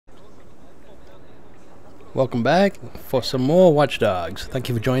Welcome back for some more Watch Dogs. Thank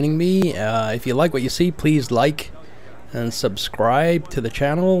you for joining me. If you like what you see, please like and subscribe to the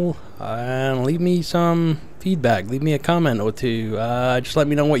channel and leave me some feedback. Leave me a comment or two. Just let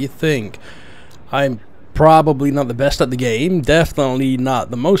me know what you think. I'm probably not the best at the game, definitely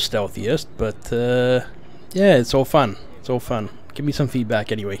not the most stealthiest, but yeah, it's all fun. It's all fun. Give me some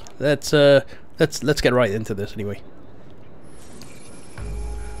feedback anyway. Let's get right into this anyway.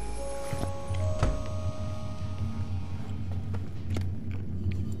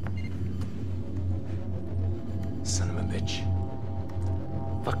 Son of a bitch.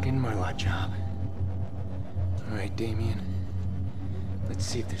 Fucking Marla job. Alright, Damien. Let's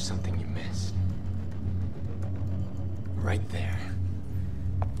see if there's something you missed. Right there.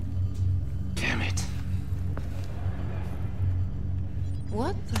 Damn it.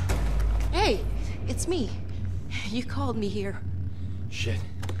 What the? Hey, it's me. You called me here. Shit.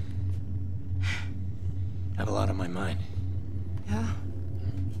 I have a lot on my mind. Yeah?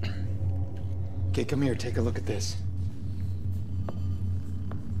 Okay, come here, take a look at this.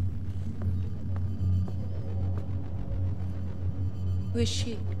 Who is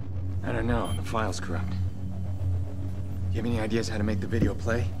she? I don't know, the file's corrupt. Do you have any ideas how to make the video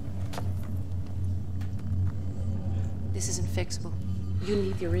play? This isn't fixable. You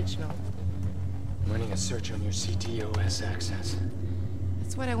need the original. I'm running a search on your CTOS access.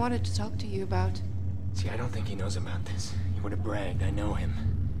 That's what I wanted to talk to you about. See, I don't think he knows about this. He would have bragged, I know him.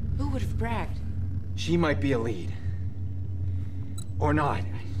 Who would have bragged? She might be a lead. Or not.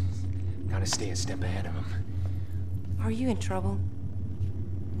 Gotta stay a step ahead of him. Are you in trouble?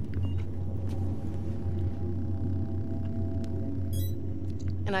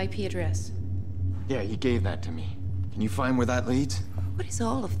 An IP address. Yeah, he gave that to me. Can you find where that leads? What is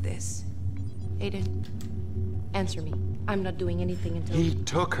all of this? Aiden, answer me. I'm not doing anything until... He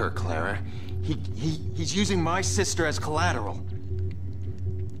took her, Clara. He's using my sister as collateral.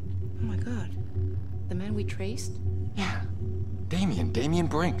 Oh my god. The man we traced? Yeah. Damien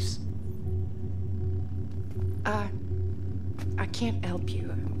Brinks. I can't help you.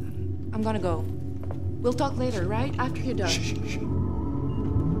 I'm gonna go. We'll talk later, right? After you're done. Shh.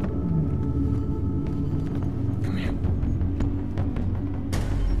 Come here.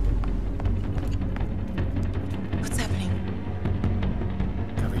 What's happening?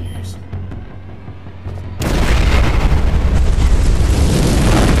 Cover your ears.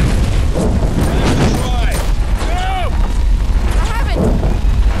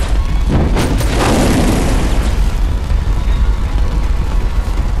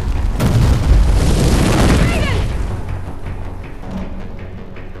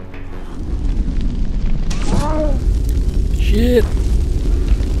 Shit.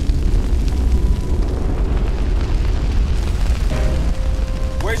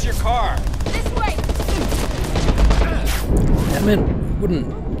 Where's your car? This way! Damn it,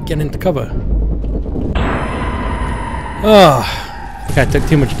 wouldn't get into cover. Oh, I think I took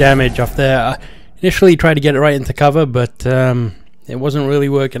too much damage off there. I initially tried to get it right into cover, but it wasn't really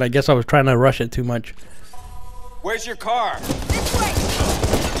working. I guess I was trying to rush it too much. Where's your car? This way!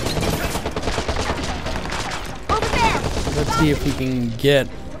 Over there! Let's see if we can get...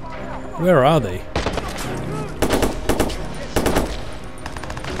 Where are they?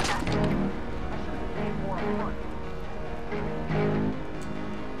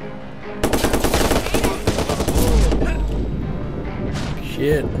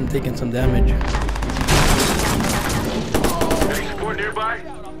 Shit, I'm taking some damage. Any support nearby?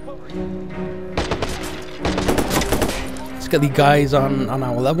 Let's get the guys on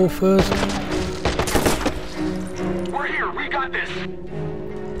our level first. We're here. We got this.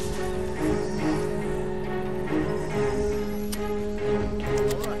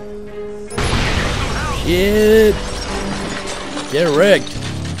 Shit! Get wrecked.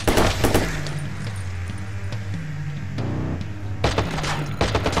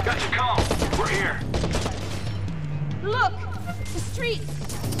 Got your call. We're here. Look! The street!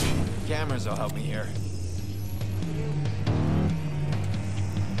 Cameras will help me here.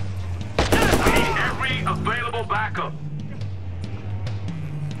 We need every available backup.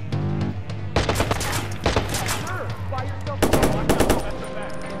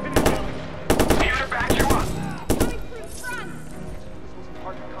 Either back you up.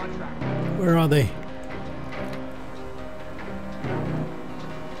 Where are they?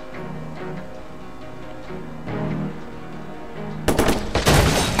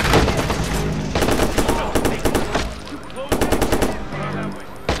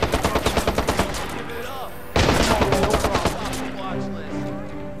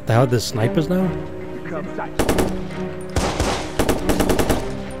 The hell, there's snipers now?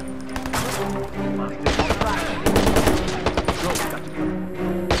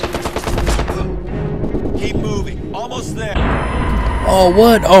 Oh,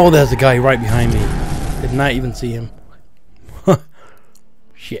 what? Oh, there's a guy right behind me. Did not even see him.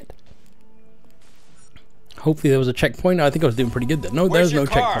 Shit. Hopefully there was a checkpoint. I think I was doing pretty good there. No, there's no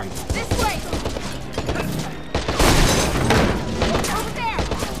checkpoint. This way. Over there.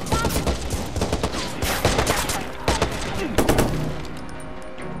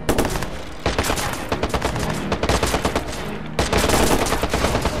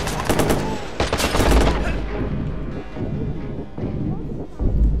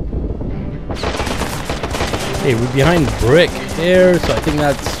 Hey, we're behind brick here, so I think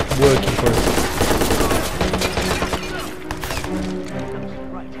that's working for us.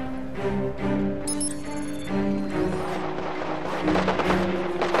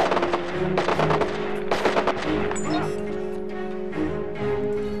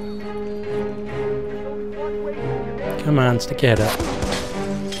 Come on, stick your head up.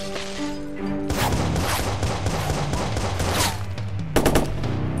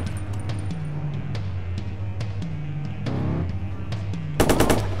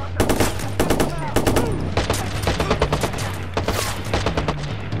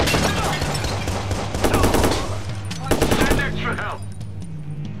 Send extra help.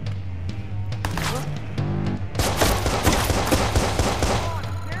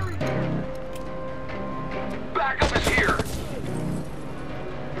 Backup is here.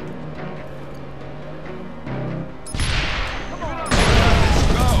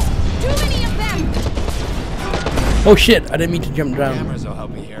 Too many of them. Oh shit, I didn't mean to jump down. Cameras will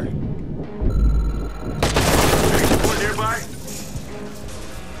help me here. Anyone nearby?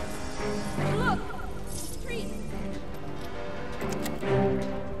 Look. Trees.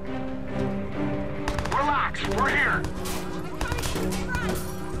 Relax, we're here.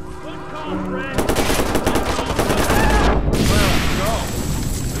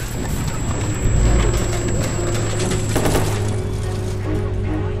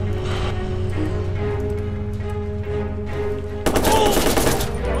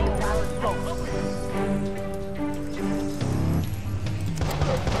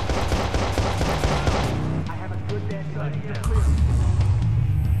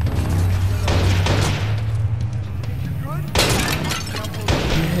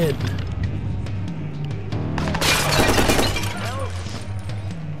 Shit.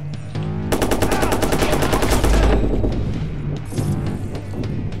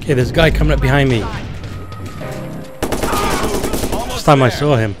 Okay, there's a guy coming up behind me. Last time I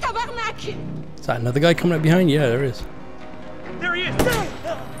saw him. Tabarnak. Is that another guy coming up behind? Yeah, there is. There he is.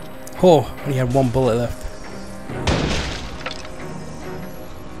 Oh, and he had one bullet left.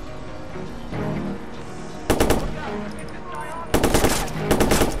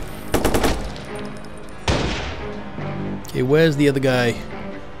 Okay, where's the other guy?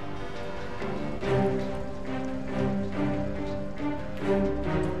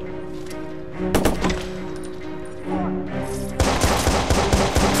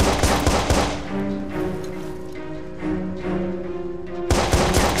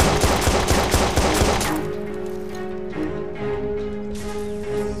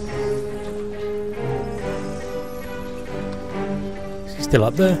 Is he still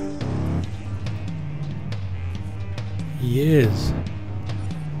up there? He is.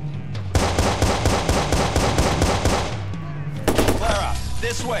 Clara,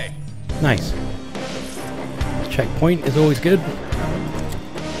 this way. Nice. Checkpoint is always good.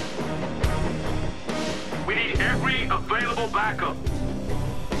 We need every available backup.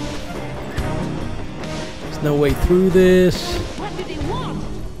 There's no way through this. What do they want?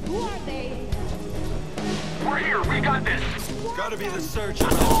 Who are they? We're here, we got this. Gotta be the search. Stay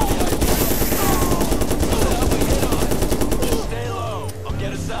low. I'll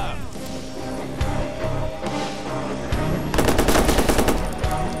get us out.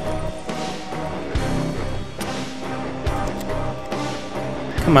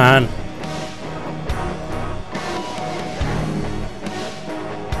 Come on.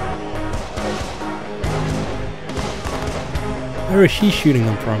 Where is she shooting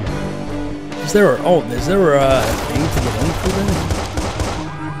them from? Is there a, oh, is there a thing to get in through this?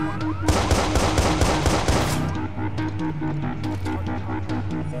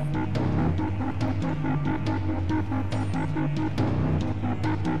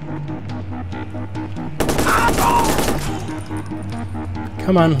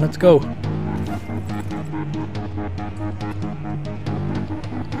 Come on, let's go.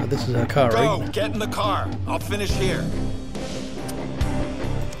 Oh, this is a car, Go, right? get in the car. I'll finish here.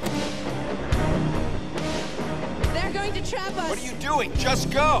 They're going to trap us. What are you doing?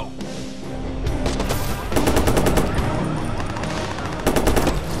 Just go.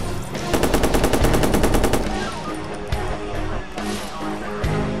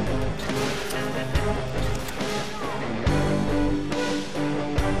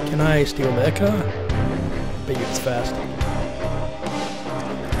 Can I steal their car? Bet you it's fast.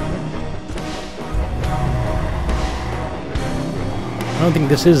 I don't think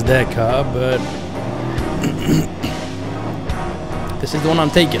this is their car, but this is the one I'm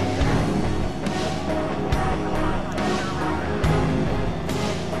taking.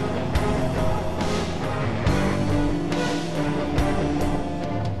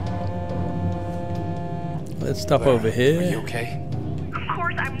 Let's stop over here. Are you okay? Of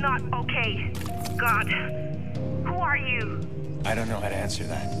course I'm not okay. God. Who are you? I don't know how to answer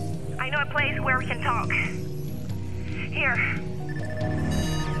that. I know a place where we can talk. Here.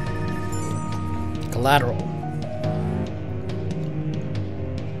 Collateral.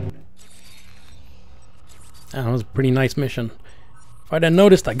 That was a pretty nice mission. If I'd have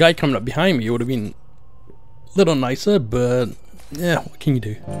noticed that guy coming up behind me, it would have been a little nicer, but yeah, what can you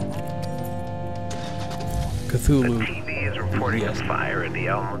do? Cthulhu. The TV is reporting a fire at the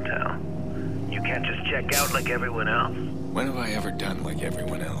El Motel. You can't just check out like everyone else. When have I ever done like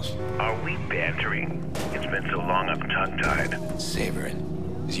everyone else? Are we bantering? It's been so long I'm tongue-tied. Savor it,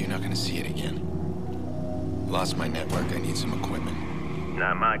 because you're not gonna see it again. Lost my network, I need some equipment.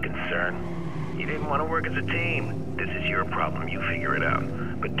 Not my concern. You didn't want to work as a team. This is your problem, you figure it out.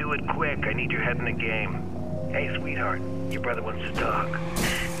 But do it quick, I need your head in the game. Hey, sweetheart, your brother wants to talk.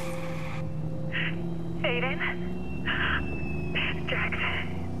 Aiden? Jax,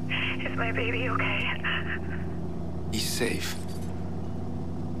 is my baby okay? He's safe.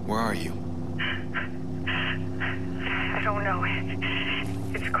 Where are you? I don't know.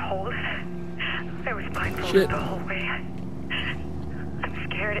 It's cold. I was blindfolded Shit. the whole way. I'm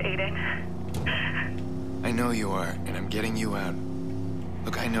scared, Aiden. I know you are, and I'm getting you out.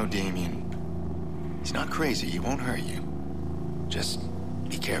 Look, I know Damien. He's not crazy, he won't hurt you. Just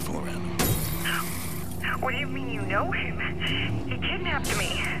be careful around him. What do you mean you know him? He kidnapped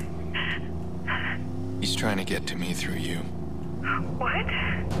me. He's trying to get to me through you. What?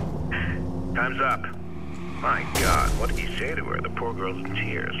 Time's up. My God, what did you say to her? The poor girl's in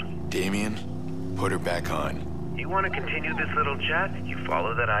tears. Damien, put her back on. You want to continue this little chat? You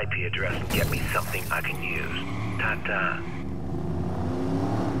follow that IP address and get me something I can use. Ta-ta.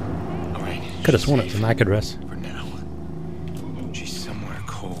 All right. Could have she's sworn it's a safe. MAC address. For now. She's somewhere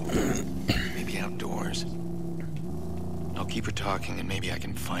cold. Maybe outdoors. I'll keep her talking and maybe I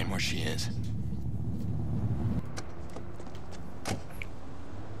can find where she is.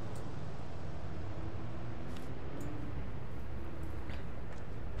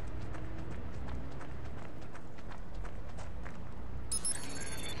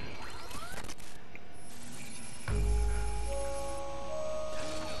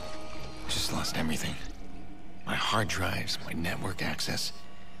 Just lost everything. My hard drives, my network access.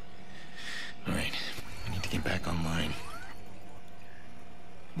 All right, I need to get back online.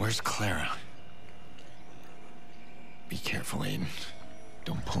 Where's Clara? Be careful, Aiden.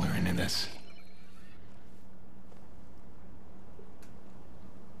 Don't pull her into this.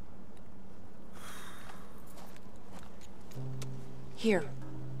 Here.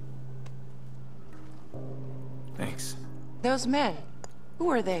 Thanks. Those men. Who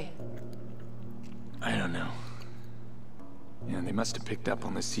are they? I don't know. Yeah, they must have picked up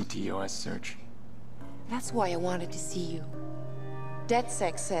on the CTOS search. That's why I wanted to see you.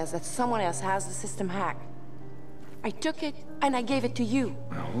 DedSec says that someone else has the system hacked. I took it, and I gave it to you.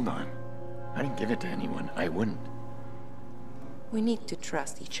 Now, hold on. I didn't give it to anyone. I wouldn't. We need to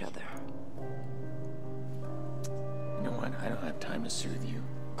trust each other. You know what? I don't have time to soothe you.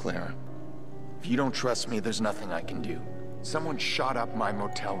 Clara, if you don't trust me, there's nothing I can do. Someone shot up my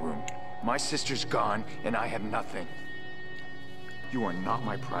motel room. My sister's gone, and I have nothing. You are not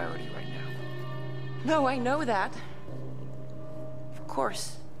my priority right now. No, I know that. Of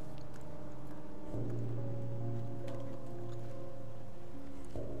course.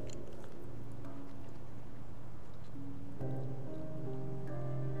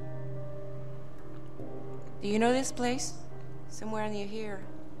 Do you know this place? Somewhere near here.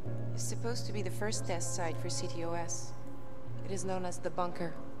 It's supposed to be the first test site for CTOS. It is known as the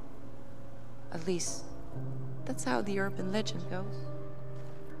bunker. At least, that's how the urban legend goes.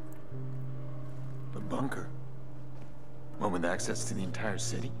 The bunker? What, with access to the entire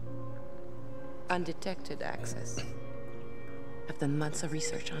city? Undetected access. I've done months of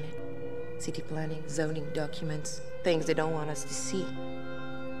research on it. City planning, zoning documents, things they don't want us to see.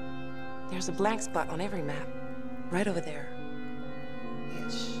 There's a blank spot on every map, right over there.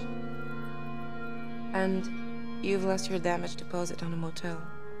 Ish. And you've lost your damage deposit on a motel.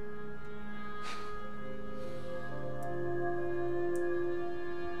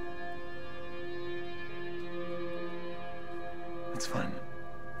 It's fine.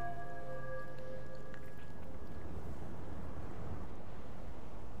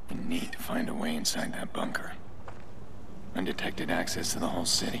 way inside that bunker. Undetected access to the whole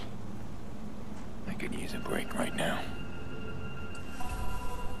city. I could use a break right now.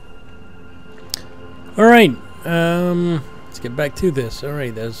 Alright, let's get back to this.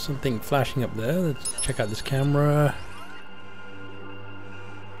 Alright, there's something flashing up there. Let's check out this camera.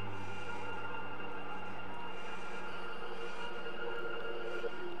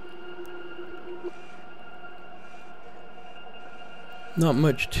 Not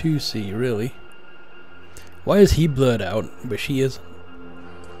much to see, really. Why is he blurred out, but she is?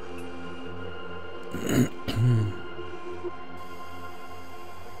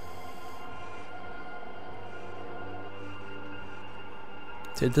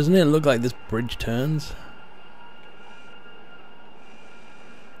 So doesn't it look like this bridge turns?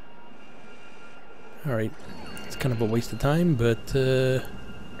 Alright, it's kind of a waste of time, but let's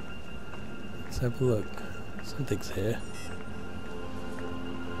have a look. Something's here.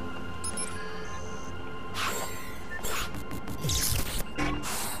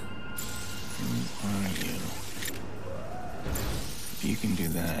 If you can do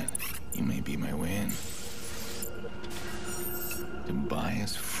that, you may be my way in.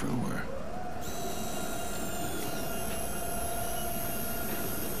 Tobias Frewer.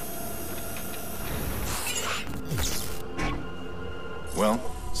 Well,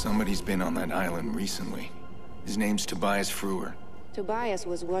 somebody's been on that island recently. His name's Tobias Frewer. Tobias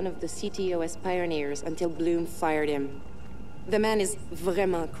was one of the CTOS pioneers until Bloom fired him. The man is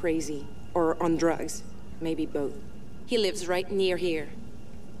vraiment crazy, or on drugs, maybe both. He lives right near here.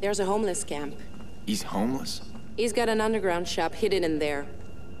 There's a homeless camp. He's homeless? He's got an underground shop hidden in there.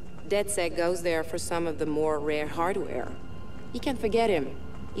 DedSec goes there for some of the more rare hardware. You can't forget him.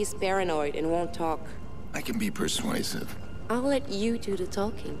 He's paranoid and won't talk. I can be persuasive. I'll let you do the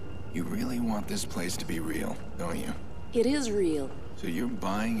talking. You really want this place to be real, don't you? It is real. So you're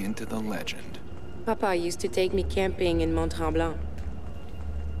buying into the legend. Papa used to take me camping in Montreal.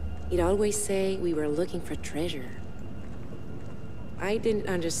 He'd always say we were looking for treasure. I didn't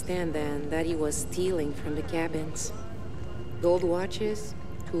understand then that he was stealing from the cabins. Gold watches,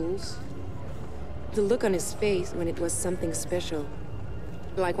 tools. The look on his face when it was something special.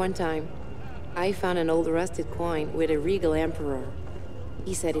 Like one time, I found an old rusted coin with a regal emperor.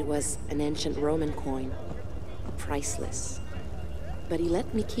 He said it was an ancient Roman coin. Priceless. But he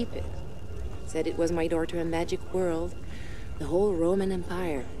let me keep it. Said it was my door to a magic world, the whole Roman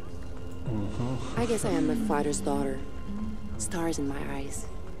Empire. I guess I am my father's daughter. Stars in my eyes.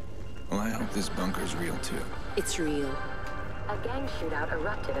 Well, I hope this bunker's real too. It's real. A gang shootout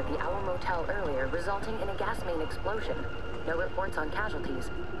erupted at the Owl Motel earlier, resulting in a gas main explosion. No reports on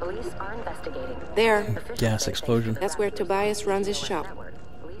casualties. Police are investigating. There. Gas explosion. That's where Tobias runs his shop.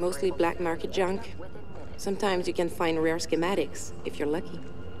 Mostly black market junk. Sometimes you can find rare schematics, if you're lucky.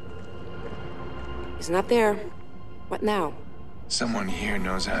 He's not there. What now? Someone here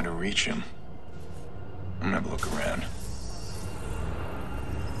knows how to reach him. I'm gonna have a look around.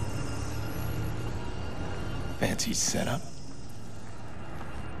 Fancy setup?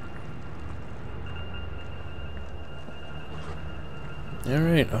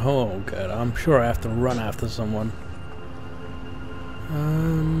 Alright, oh god, I'm sure I have to run after someone.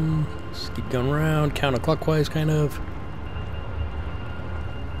 Just keep going around, counterclockwise kind of.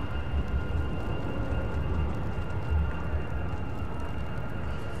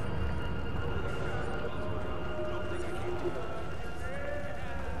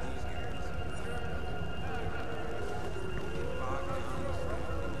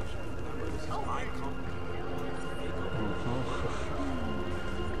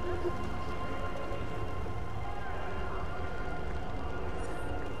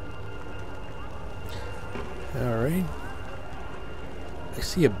 Alright. I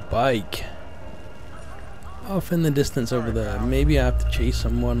see a bike off in the distance over there. Maybe I have to chase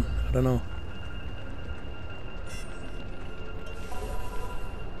someone. I don't know.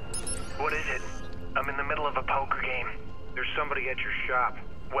 What is it? I'm in the middle of a poker game. There's somebody at your shop.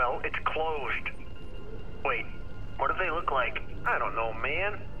 Well, it's closed. Wait, what do they look like? I don't know,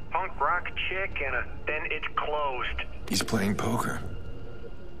 man. Punk rock chick and a... Then it's closed. He's playing poker.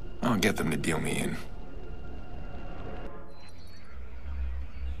 I'll get them to deal me in.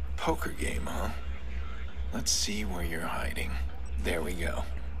 Poker game, huh? Let's see where you're hiding. There we go.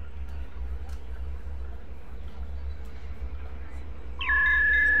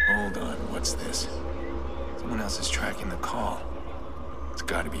 Hold on, what's this? Someone else is tracking the call. It's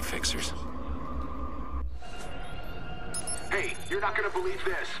gotta be fixers. Hey, you're not gonna believe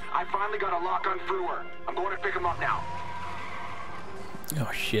this. I finally got a lock on Frewer. I'm going to pick him up now.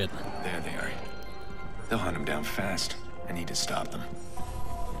 Oh shit. There they are. They'll hunt him down fast. I need to stop them.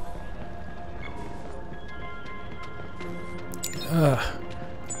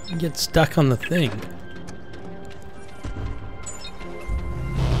 Get stuck on the thing.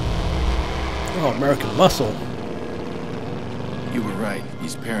 Oh, American Muscle. You were right.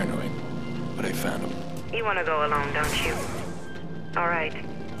 He's paranoid. But I found him. You want to go alone, don't you? All right.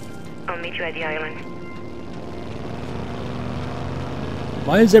 I'll meet you at the island.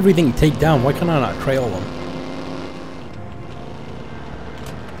 Why is everything take down? Why can't I not trail them?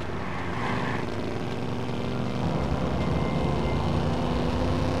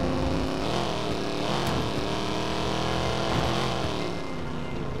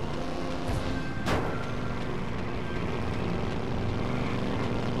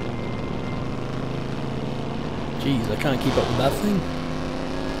 Jeez, I can't keep up with that thing.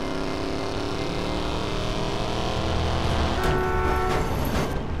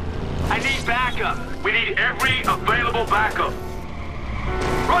 I need backup. We need every available backup.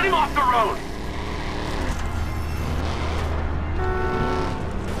 Run him off the road.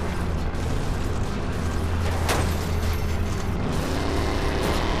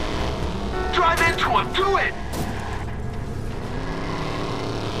 Drive into him. Do it.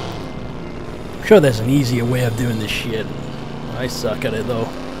 I'm sure there's an easier way of doing this shit. I suck at it though.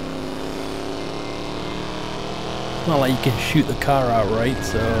 It's not like you can shoot the car outright,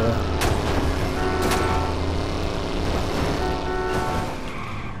 so...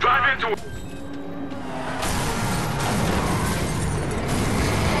 Drive into him.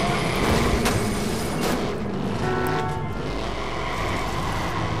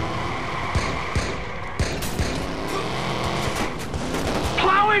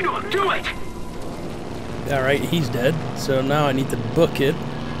 Plow into him. Do it. Alright, he's dead, so now I need to book it.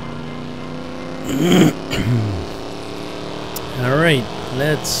 Alright,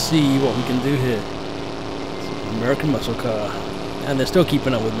 let's see what we can do here. It's an American muscle car. And they're still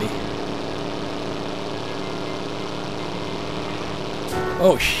keeping up with me.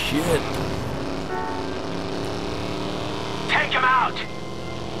 Oh shit. Take him out.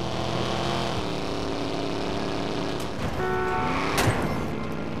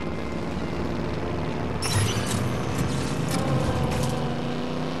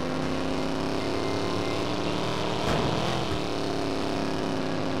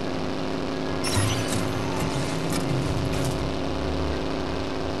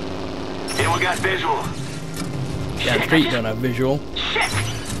 We got visual. Damn straight don't have visual. Shit!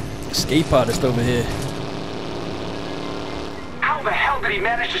 Escape artist over here. How the hell did he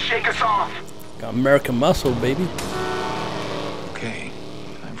manage to shake us off? Got American muscle, baby. Okay,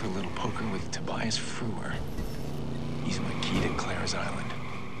 time for a little poker with Tobias Frewer. He's my key to Claire's Island.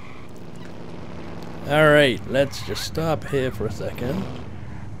 Alright, let's just stop here for a second.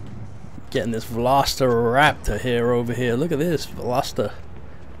 Getting this Veloster Raptor here over here. Look at this, Veloster.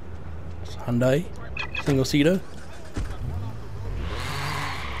 Hyundai, single seater.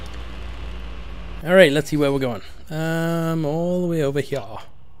 Alright, let's see where we're going. All the way over here.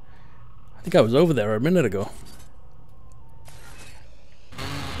 I think I was over there a minute ago.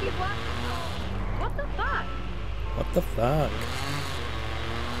 What the fuck? What the fuck?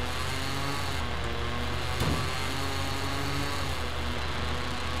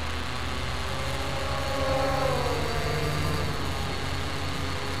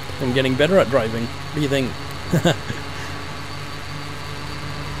 I'm getting better at driving. What do you think?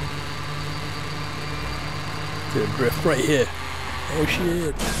 Do a drift right here. Oh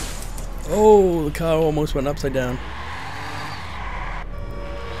shit. Oh, the car almost went upside down.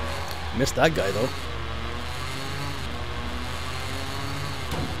 Missed that guy though.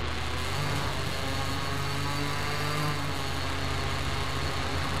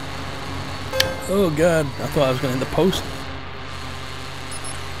 Oh god, I thought I was going to hit the post.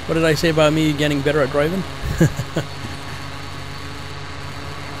 What did I say about me getting better at driving?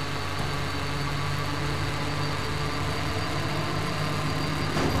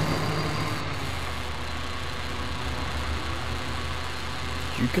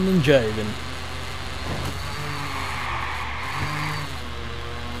 Juking and jiving.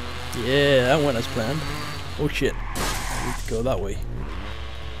 Yeah, that went as planned. Oh shit, I need to go that way.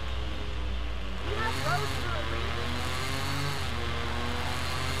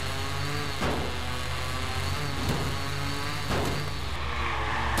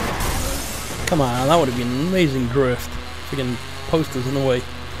 Come on, that would have been an amazing drift. Freaking posters in the way.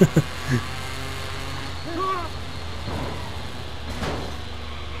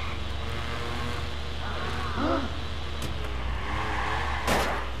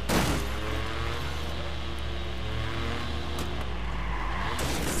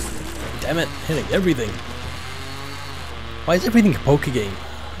 Damn it, hitting everything. Why is everything a poker game?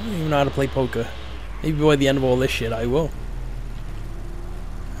 I don't even know how to play poker. Maybe by the end of all this shit I will.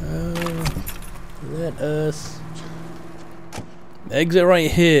 Let us exit right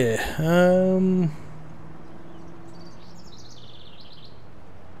here.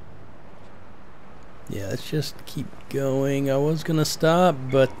 Yeah, let's just keep going. I was gonna stop,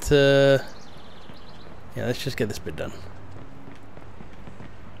 but yeah, let's just get this bit done.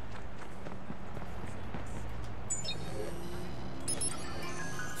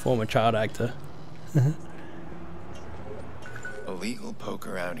 Former child actor. Illegal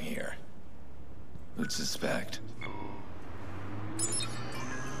poker out here. Who'd suspect?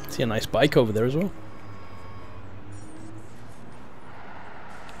 See a nice bike over there as well.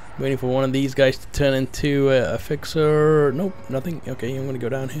 Waiting for one of these guys to turn into a fixer. Nope, nothing. Okay, I'm gonna go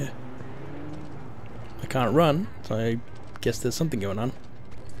down here. I can't run, so I guess there's something going on.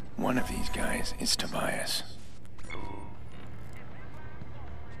 One of these guys is Tobias.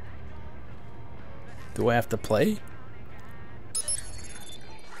 Do I have to play?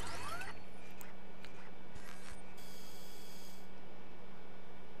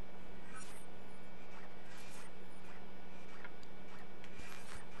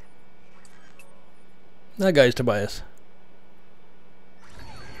 That guy's Tobias.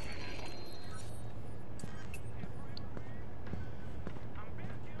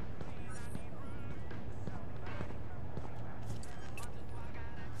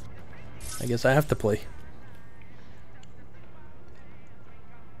 I guess I have to play.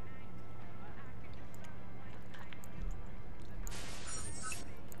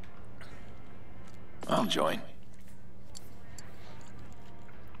 I'll join.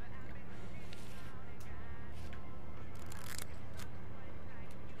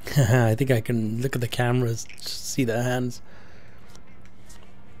 I think I can look at the cameras, see their hands.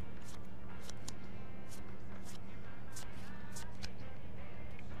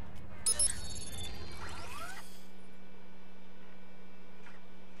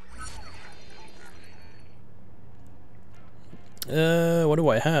 What do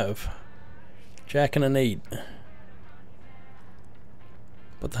I have? Jack and an 8.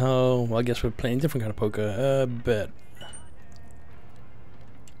 What the hell? Well, I guess we're playing different kind of poker. Bet.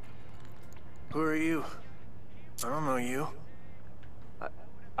 Who are you? I don't know you.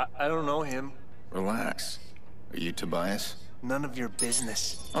 I don't know him. Relax. Are you Tobias? None of your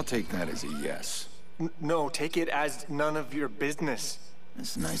business. I'll take that as a yes. No, take it as none of your business.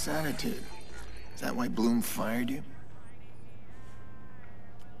 That's a nice attitude. Is that why Bloom fired you?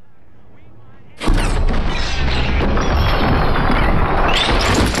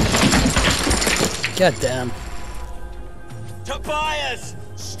 God damn. Tobias!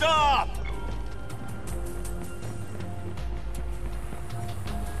 Stop!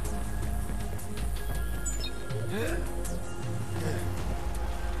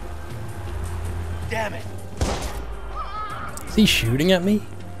 Damn it! Is he shooting at me?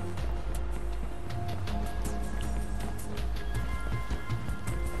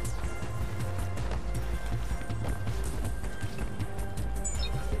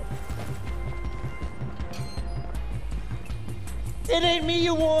 It ain't me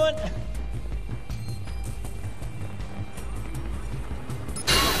you want!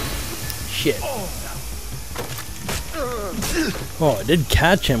 Shit. Oh, I did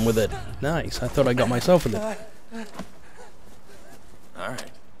catch him with it. Nice. I thought I got myself with it.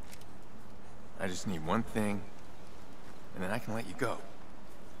 Alright. I just need one thing, and then I can let you go.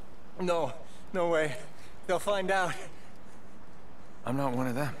 No, no way. They'll find out. I'm not one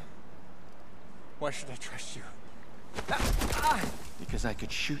of them. Why should I trust you? Because I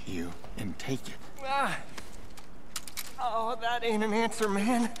could shoot you and take it. Oh, that ain't an answer,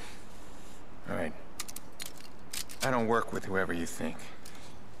 man. Alright. I don't work with whoever you think.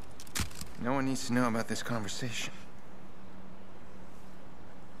 No one needs to know about this conversation.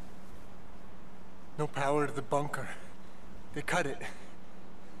 No power to the bunker. They cut it.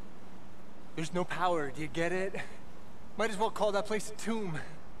 There's no power, do you get it? Might as well call that place a tomb.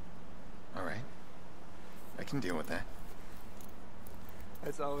 Alright. I can deal with that.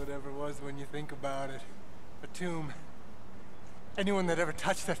 That's all it ever was when you think about it. A tomb. Anyone that ever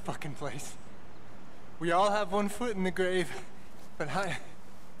touched that fucking place. We all have one foot in the grave. But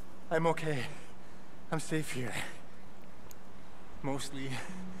I'm okay. I'm safe here. Mostly.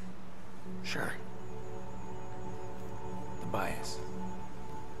 Sure. Tobias.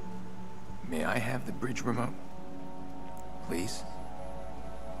 May I have the bridge remote? Please?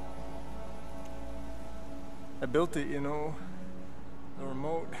 I built it, you know. The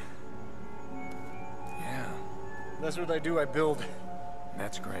remote. Yeah. That's what I do, I build.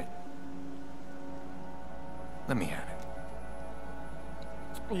 That's great. Let me have it.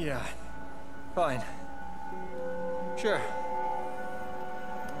 Yeah. Fine. Sure.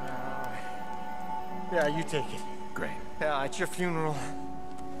 Yeah, you take it. Great. Yeah, it's your funeral.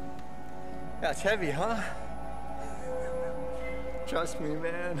 Yeah, it's heavy, huh? Trust me,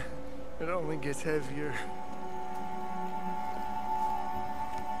 man. It only gets heavier.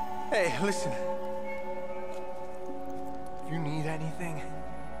 Hey, listen. If you need anything,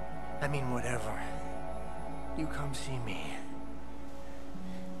 I mean whatever, you come see me.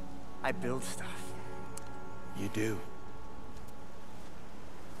 I build stuff. You do.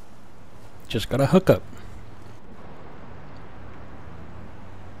 Just got a hookup.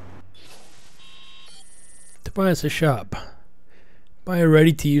 Tobias' shop. Buy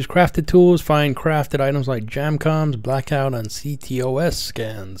ready-to-use crafted tools. Find crafted items like jam comms, blackout, and CTOS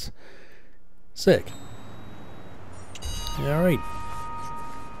scans. Sick. Alright.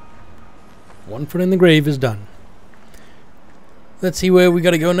 One foot in the grave is done. Let's see where we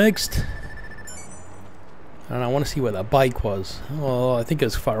gotta go next. And I want to see where that bike was. Oh, I think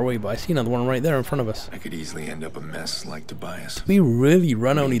it's far away, but I see another one right there in front of us. I could easily end up a mess like Tobias. Did we really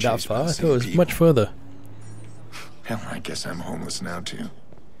run only that far? I thought it was much further. Hell, I guess I'm homeless now too.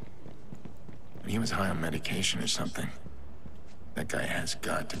 But he was high on medication or something. That guy has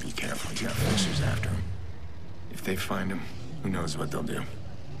got to be careful. He's got fixers after him. If they find him, who knows what they'll do.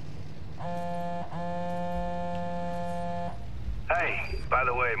 Hey, by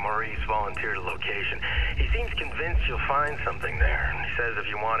the way, Maurice volunteered a location. He seems convinced you'll find something there. He says if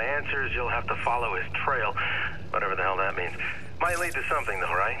you want answers, you'll have to follow his trail. Whatever the hell that means. Might lead to something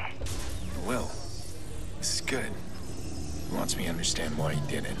though, right? Will, this is good. He wants me to understand why he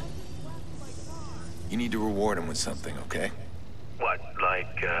did it. You need to reward him with something, okay? What,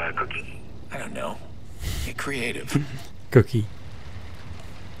 like cookie? I don't know. Get creative. Cookie.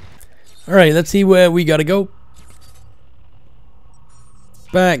 Alright, let's see where we gotta go.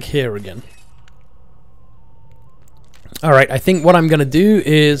 Back here again. Alright, I think what I'm gonna do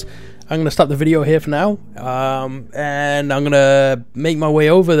is I'm gonna stop the video here for now. And I'm gonna make my way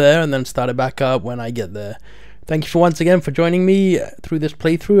over there and then start it back up when I get there. Thank you once again for joining me through this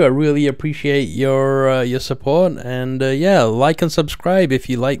playthrough. I really appreciate your support, and yeah, like and subscribe if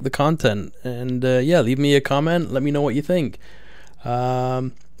you like the content, and yeah, leave me a comment, let me know what you think.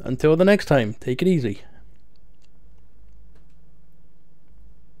 Until the next time, take it easy.